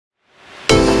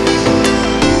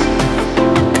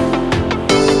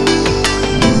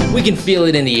We can feel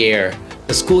it in the air.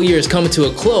 The school year is coming to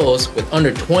a close with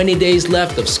under 20 days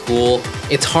left of school.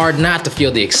 It's hard not to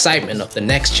feel the excitement of the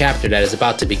next chapter that is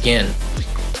about to begin.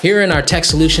 Here in our Tech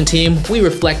Solution team, we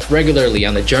reflect regularly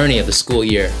on the journey of the school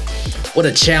year. What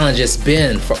a challenge it's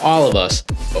been for all of us,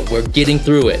 but we're getting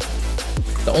through it.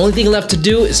 The only thing left to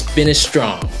do is finish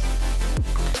strong.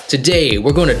 Today,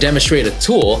 we're going to demonstrate a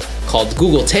tool called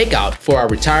Google Takeout for our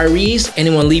retirees,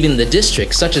 anyone leaving the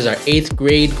district, such as our 8th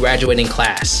grade graduating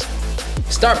class.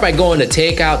 Start by going to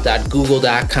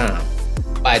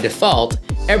takeout.google.com. By default,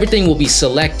 everything will be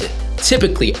selected.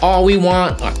 Typically, all we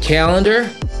want are calendar,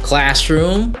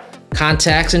 classroom,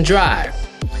 contacts, and Drive.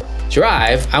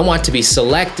 Drive, I want to be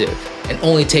selective and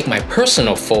only take my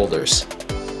personal folders.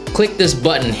 Click this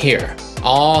button here,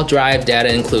 all Drive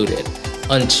data included.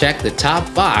 Uncheck the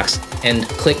top box and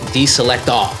click Deselect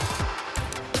All.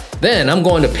 Then I'm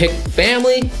going to pick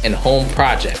Family and Home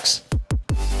Projects.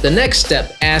 The next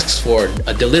step asks for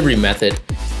a delivery method,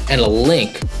 and a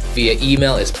link via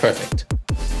email is perfect.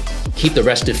 Keep the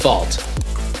rest default.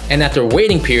 And after a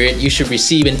waiting period, you should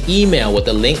receive an email with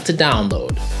a link to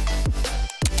download.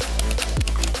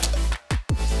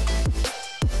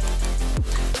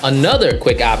 Another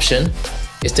quick option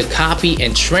is to copy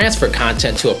and transfer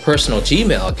content to a personal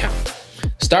Gmail account.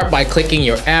 Start by clicking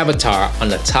your avatar on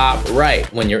the top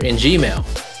right when you're in Gmail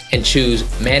and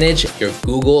choose Manage Your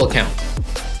Google Account.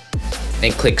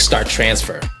 Then click Start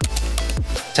Transfer.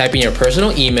 Type in your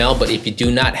personal email, but if you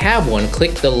do not have one,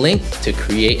 click the link to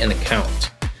create an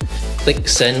account. Click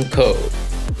Send Code.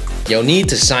 You'll need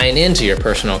to sign into your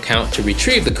personal account to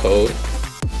retrieve the code.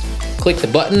 Click the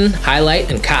button,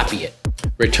 highlight, and copy it.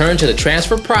 Return to the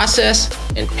transfer process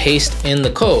and paste in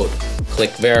the code.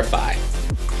 Click Verify.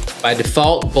 By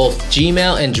default, both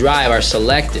Gmail and Drive are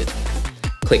selected.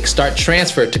 Click Start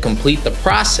Transfer to complete the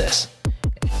process.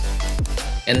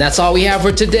 And that's all we have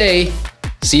for today.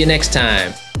 See you next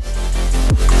time.